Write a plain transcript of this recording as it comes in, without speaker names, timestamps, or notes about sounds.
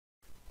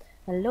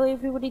Hello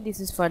everybody, this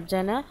is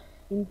Farjana.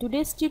 In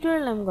today's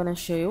tutorial I'm gonna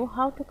show you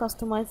how to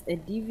customize a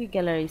DIVI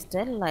gallery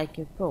style like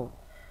a pro.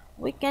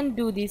 We can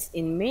do this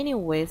in many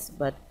ways,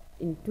 but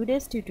in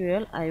today's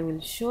tutorial I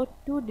will show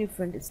two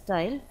different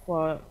styles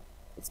for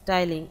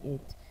styling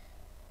it.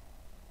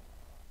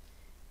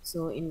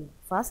 So in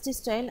first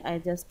style I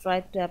just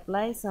tried to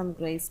apply some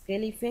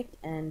grayscale effect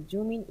and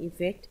zoom in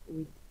effect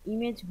with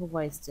image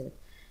hover step.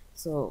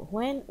 So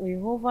when we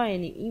hover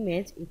any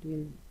image it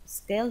will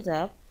scale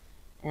up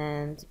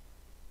and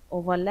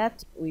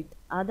overlapped with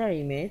other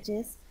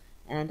images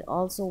and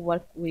also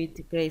work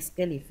with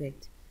grayscale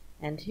effect.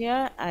 And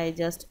here I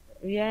just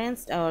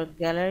rearranged our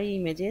gallery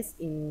images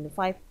in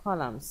 5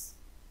 columns.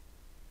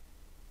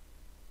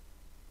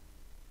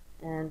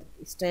 And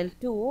style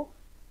 2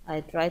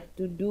 I tried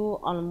to do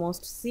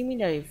almost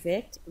similar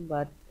effect,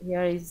 but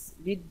here is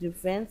big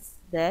difference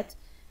that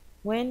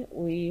when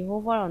we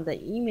hover on the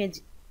image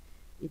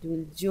it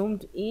will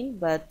zoomed in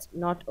but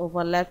not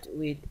overlapped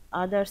with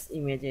others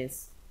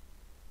images.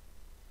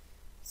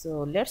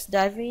 So let's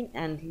dive in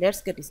and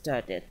let's get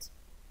started.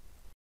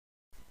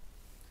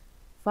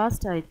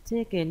 First I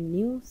take a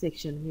new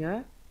section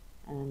here,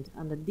 and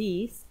under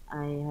this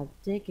I have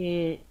take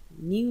a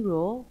new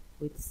row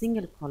with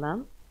single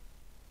column,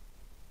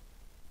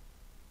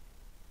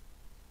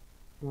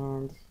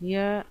 and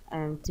here I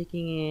am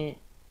taking a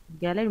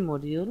gallery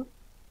module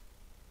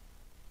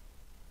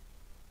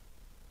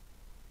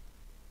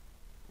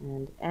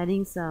and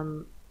adding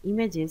some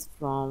images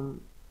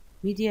from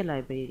media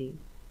library.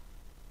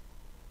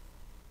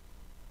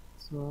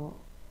 So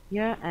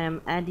here I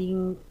am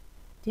adding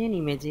 10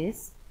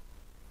 images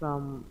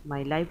from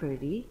my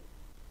library,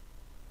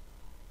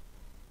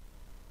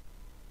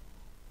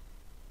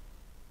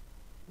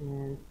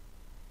 and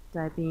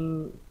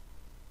typing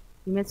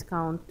image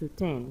count to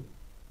 10,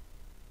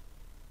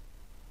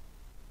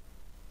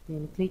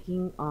 then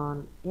clicking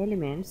on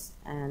elements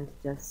and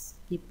just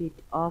keep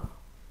it off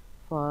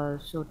for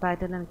show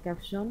title and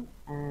caption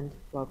and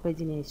for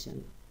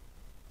pagination.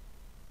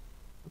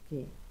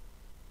 Okay,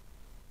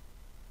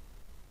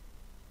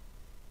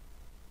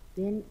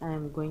 then I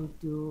am going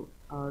to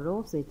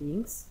row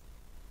settings,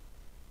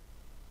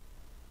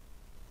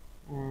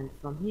 and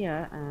from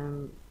here I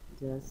am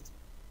just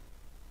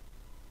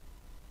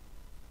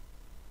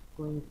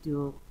going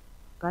to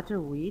cutter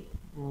width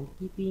and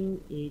keeping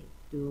it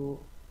to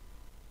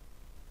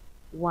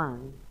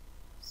 1.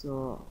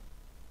 So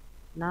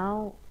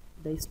now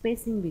the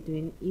spacing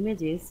between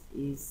images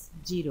is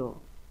 0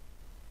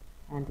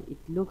 and it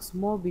looks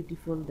more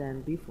beautiful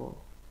than before.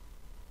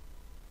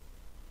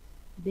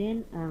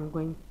 Then I'm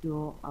going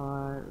to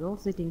our row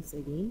settings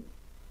again,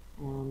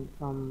 and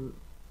from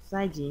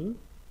sizing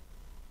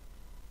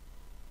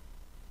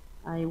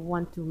I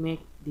want to make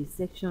this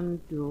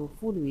section to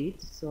full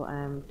width, so I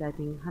am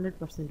typing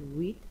 100%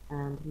 width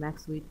and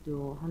max width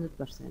to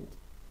 100%,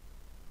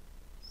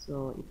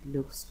 so it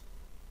looks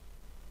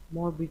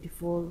more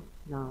beautiful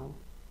now.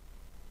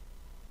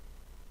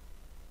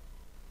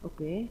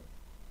 Okay,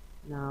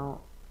 now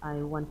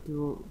I want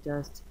to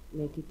just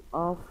make it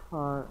off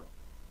or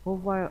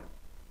hover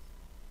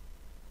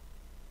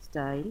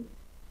style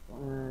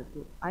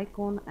to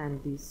icon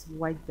and this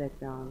white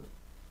background.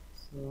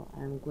 So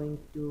I'm going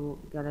to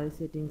gallery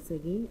settings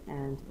again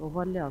and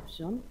overlay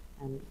option,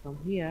 and from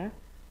here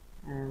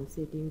I'm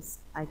settings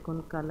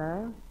icon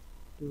color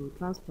to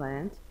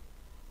transparent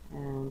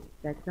and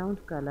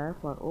background color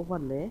for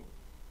overlay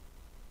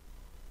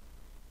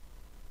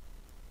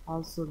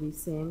also be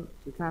same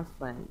to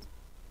transparent.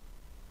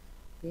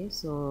 Okay,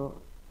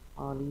 so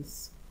all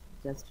is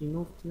just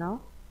removed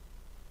now,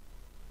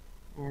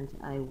 and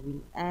I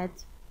will add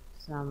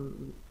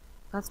some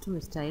custom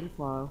style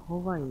for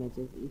hover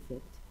images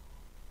effect.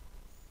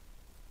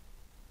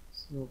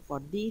 So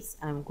for this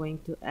I'm going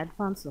to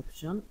advanced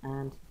option,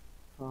 and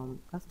from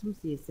custom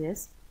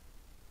CSS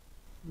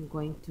I'm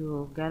going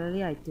to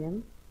gallery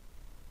item,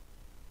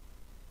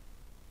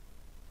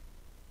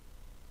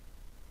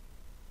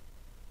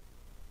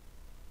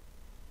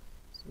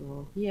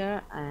 so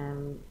here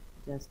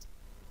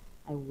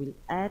I will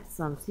add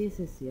some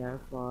CSS here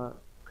for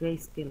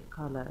grayscale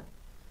color.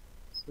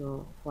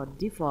 So for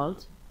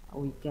default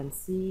we can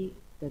see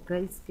the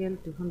grayscale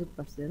to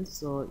 100%,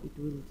 so it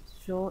will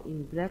show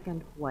in black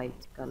and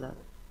white color,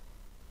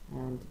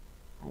 and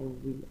I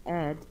will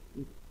add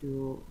it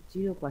to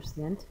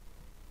 0%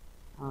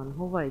 on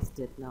hover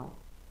state. Now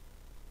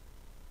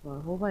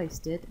for hover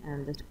state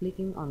I'm just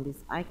clicking on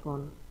this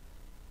icon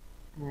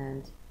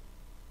and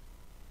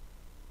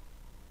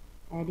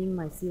adding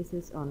my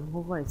CSS on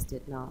hover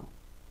state now.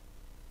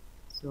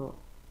 So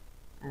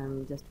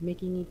I'm just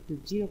making it to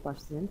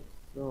 0%,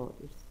 so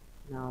it's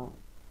now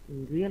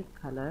in real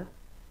color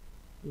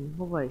in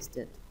hover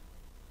state,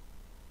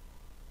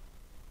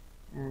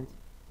 and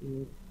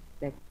in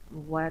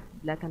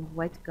black and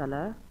white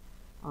color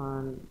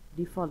on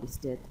default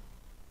state.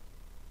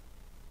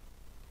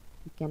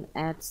 You can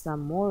add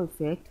some more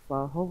effect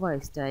for hover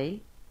style,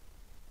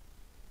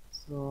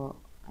 so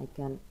I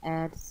can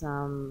add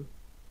some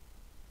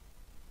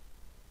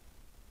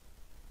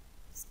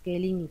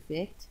scaling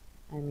effect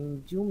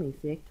zoom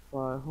effect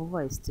for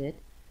hover state.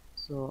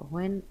 So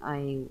when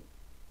I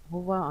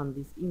hover on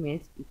this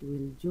image, it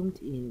will zoomed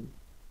in.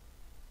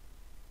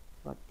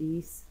 For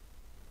this,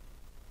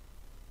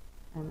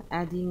 I'm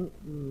adding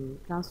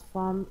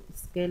transform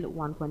scale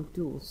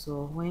 1.2.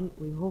 So when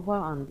we hover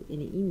on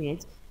any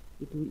image,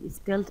 it will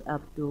scale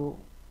up to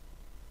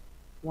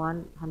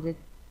 120%.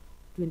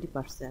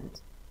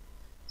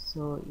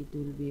 So it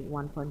will be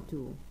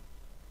 1.2.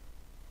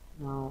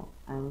 Now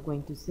I'm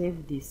going to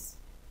save this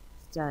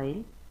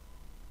style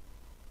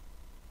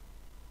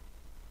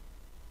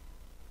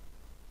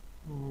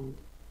and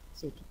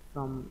check it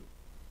from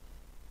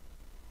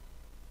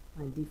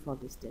my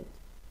default state.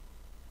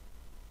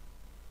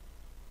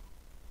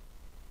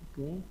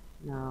 Okay,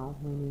 now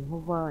when we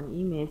hover on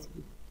image,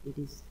 it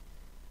is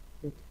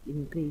just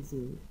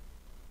increasing,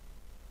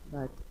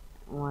 but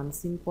one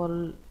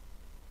simple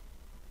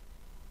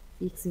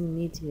fixing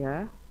need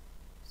here.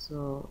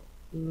 So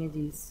image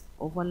is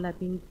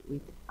overlapping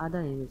with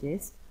other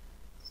images,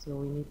 so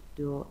we need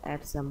to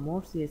add some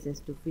more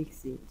CSS to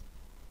fix it.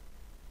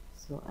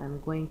 So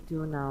I'm going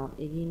to now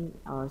again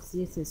our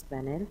CSS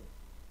panel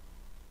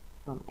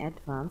from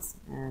advanced,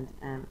 and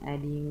I'm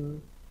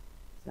adding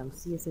some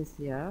CSS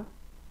here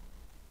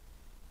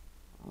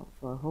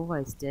for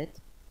hover state.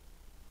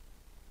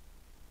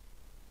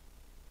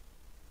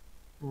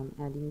 I'm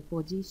adding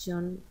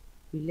position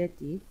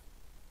relative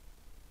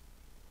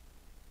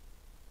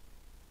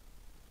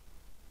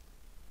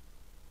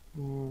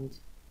and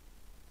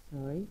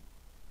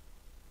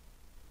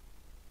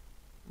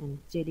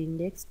z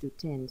index to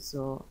 10.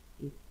 So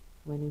if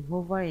when we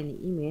hover any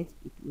image,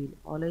 it will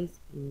always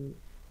will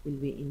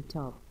be in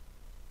top.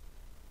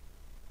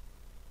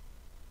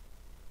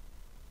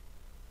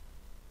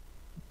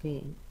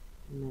 Okay,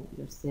 now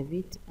just save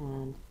it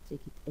and check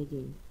it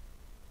again.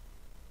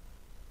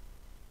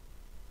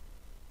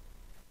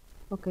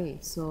 Okay,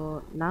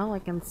 so now I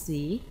can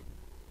see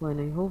when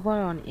we hover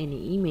on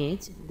any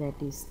image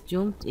that is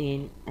zoomed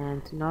in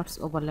and not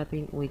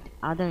overlapping with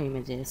other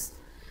images.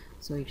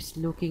 So it's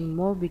looking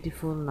more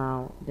beautiful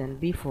now than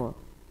before.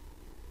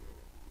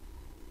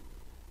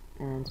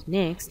 And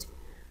next,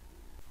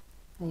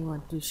 I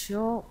want to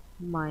show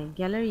my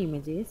gallery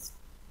images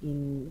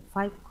in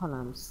 5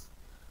 columns.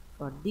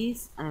 For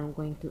this, I am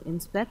going to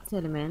inspect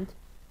element,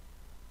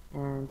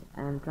 and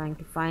I am trying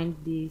to find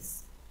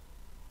this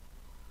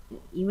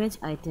image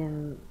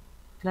item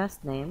class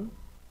name.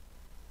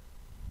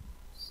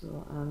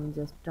 So I'm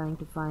just trying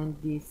to find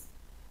this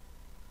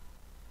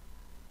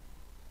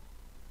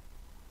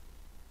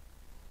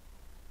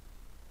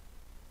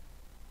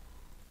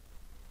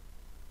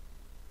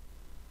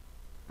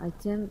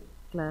item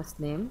class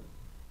name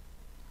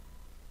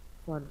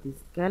for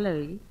this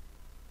gallery,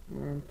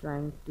 and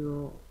trying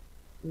to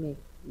make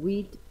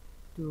width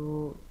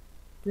to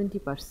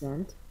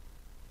 20%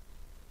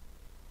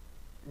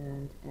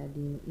 and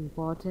adding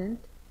important.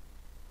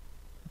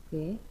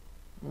 Okay,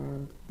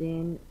 and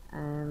then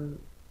I'm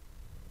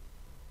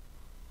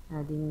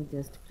adding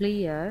just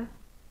clear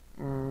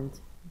and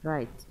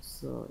right,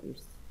 so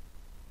it's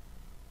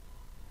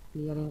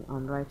clearing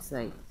on right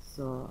side.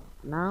 So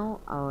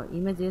now our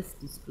image is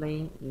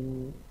displaying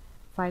in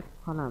 5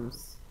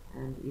 columns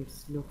and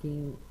it's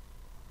looking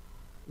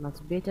much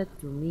better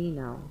to me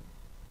now.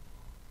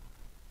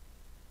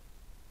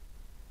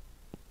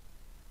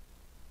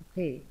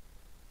 Okay,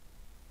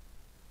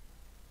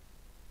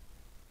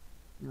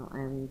 now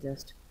I'm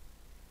just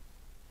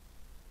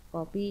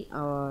copy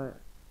our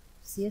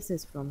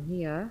CSS from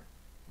here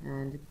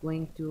and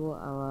going to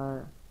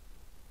our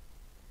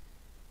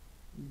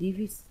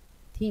DIVI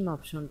theme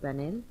option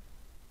panel,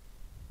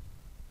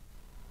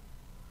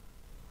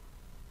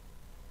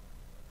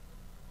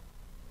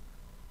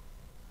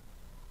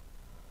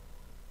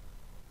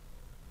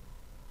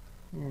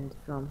 and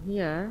from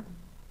here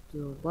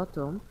to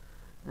bottom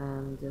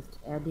I'm just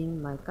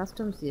adding my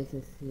custom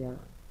CSS here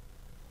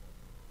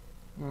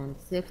and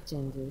save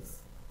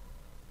changes,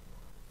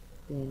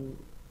 then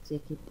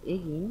check it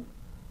again.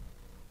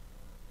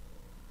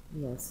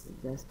 Yes,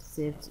 just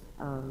saved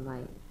my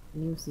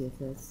new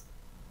CSS.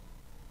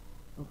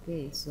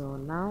 Okay, so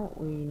now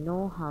we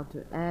know how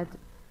to add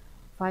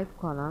 5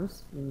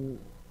 columns in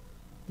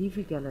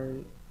DIVI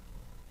gallery.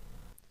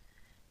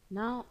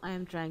 Now I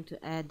am trying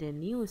to add a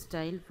new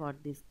style for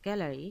this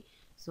gallery,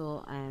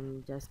 so I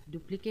am just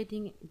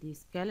duplicating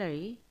this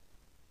gallery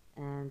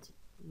and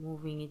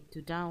moving it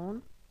to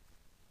down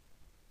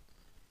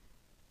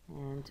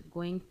and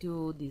going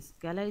to this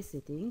gallery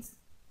settings,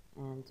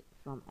 and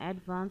from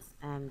advanced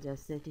I am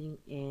just setting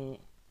a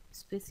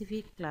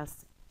specific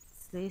class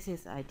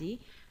CSS ID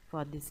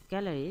for this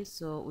gallery,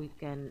 so we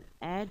can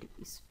add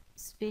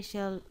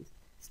special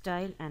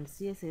style and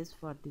CSS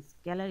for this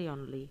gallery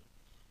only.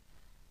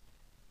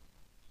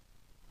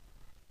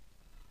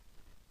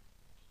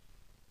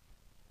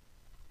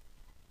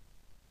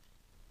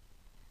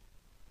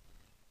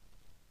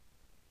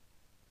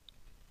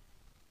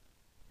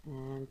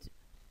 And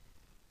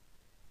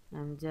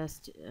I'm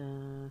just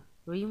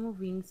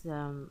removing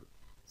some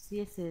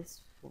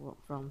CSS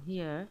from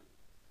here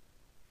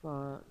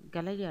for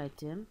gallery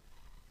item.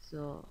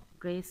 So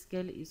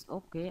grayscale is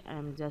okay. I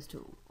am just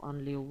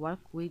only work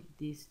with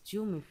this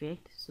zoom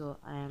effect, so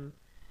I am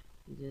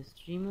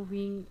just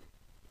removing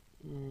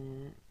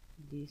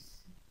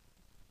this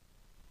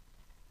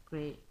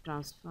gray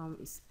transform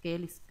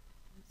scale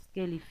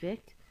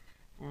effect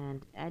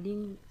and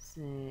adding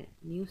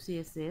new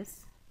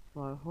css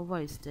for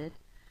hover state,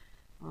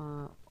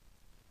 uh,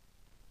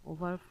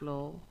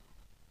 overflow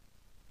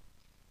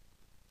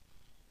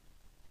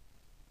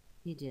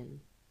hidden.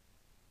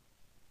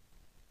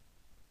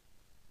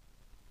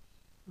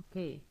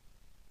 Okay,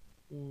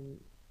 then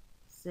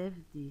save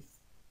this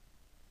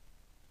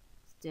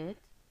state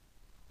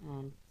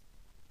and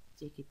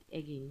check it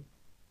again.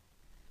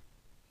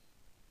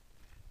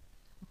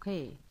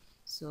 Okay,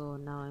 so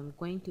now I'm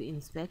going to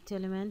inspect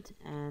element,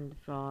 and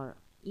for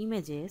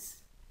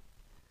images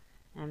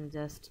I'm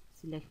just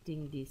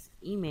selecting this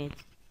image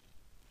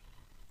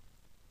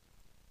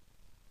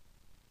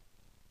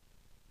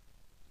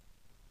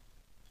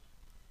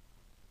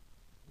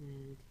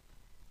and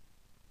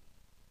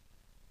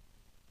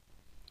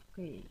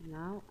okay,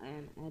 now I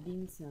am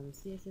adding some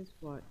css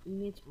for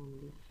image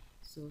only.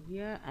 So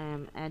here I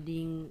am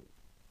adding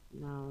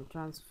now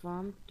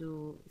transform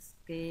to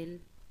scale,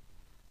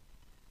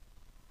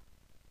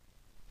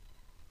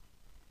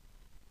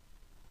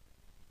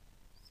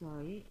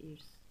 sorry, it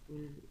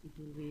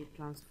will be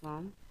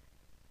transform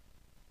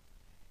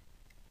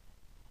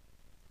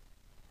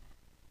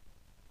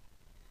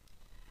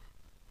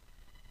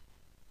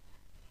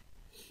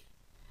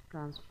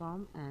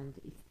and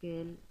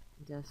scale,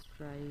 just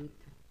write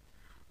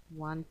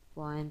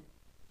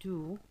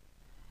 1.2.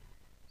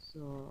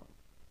 so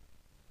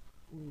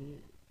we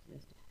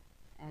just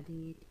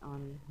adding it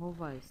on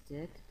hover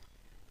state.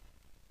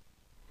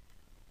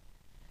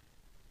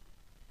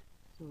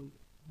 So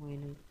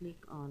when we click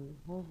on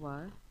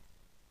hover,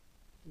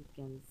 you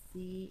can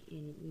see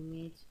any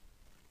image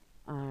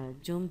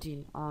zoomed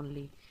in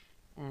only,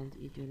 and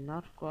it will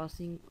not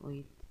crossing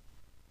with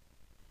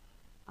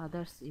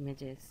others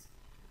images.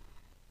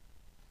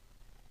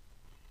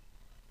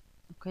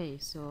 Okay,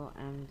 so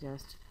I'm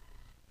just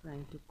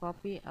trying to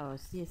copy our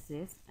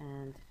css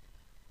and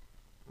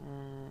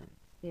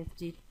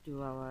paste it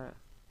to our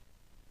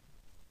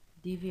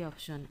DIVI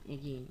option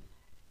again.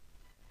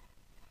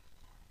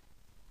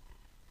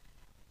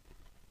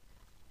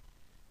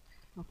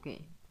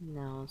 Okay,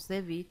 now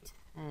save it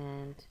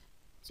and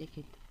check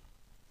it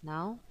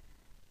now.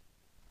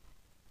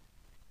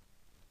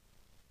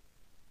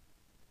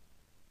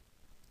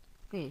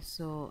 Okay,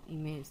 so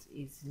image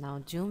is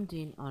now zoomed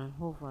in on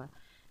hover,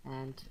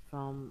 and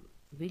from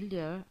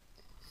builder.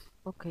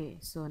 Okay,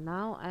 so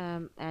now I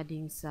am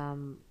adding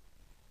some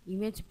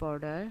image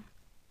border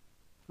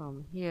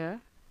from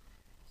here.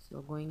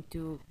 So going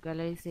to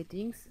gallery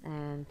settings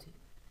and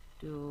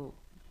to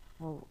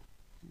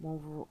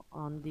move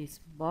on this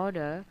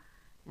border,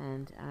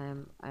 and I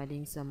am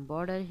adding some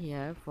border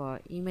here for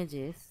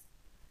images.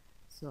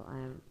 So I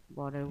am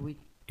border with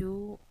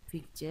 2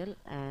 pixel,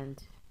 and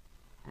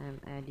I am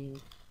adding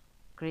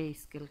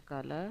grayscale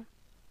color.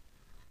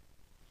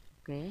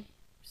 Okay,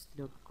 it's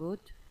look good,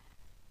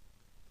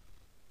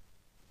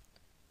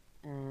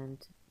 and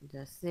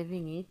just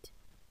saving it.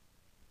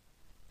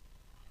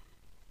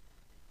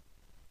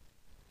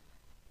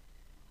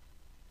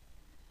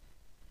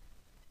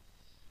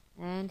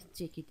 And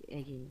check it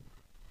again.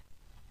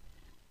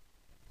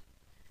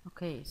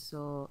 Okay,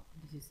 so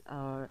this is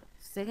our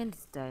second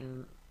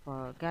style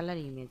for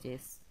gallery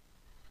images.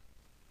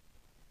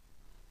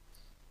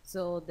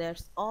 So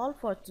that's all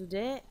for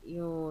today.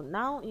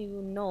 Now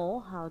you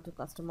know how to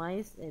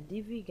customize a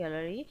DIVI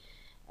gallery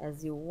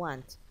as you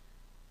want.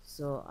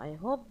 So I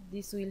hope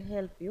this will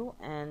help you,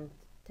 and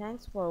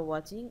thanks for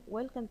watching.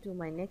 Welcome to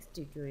my next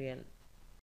tutorial.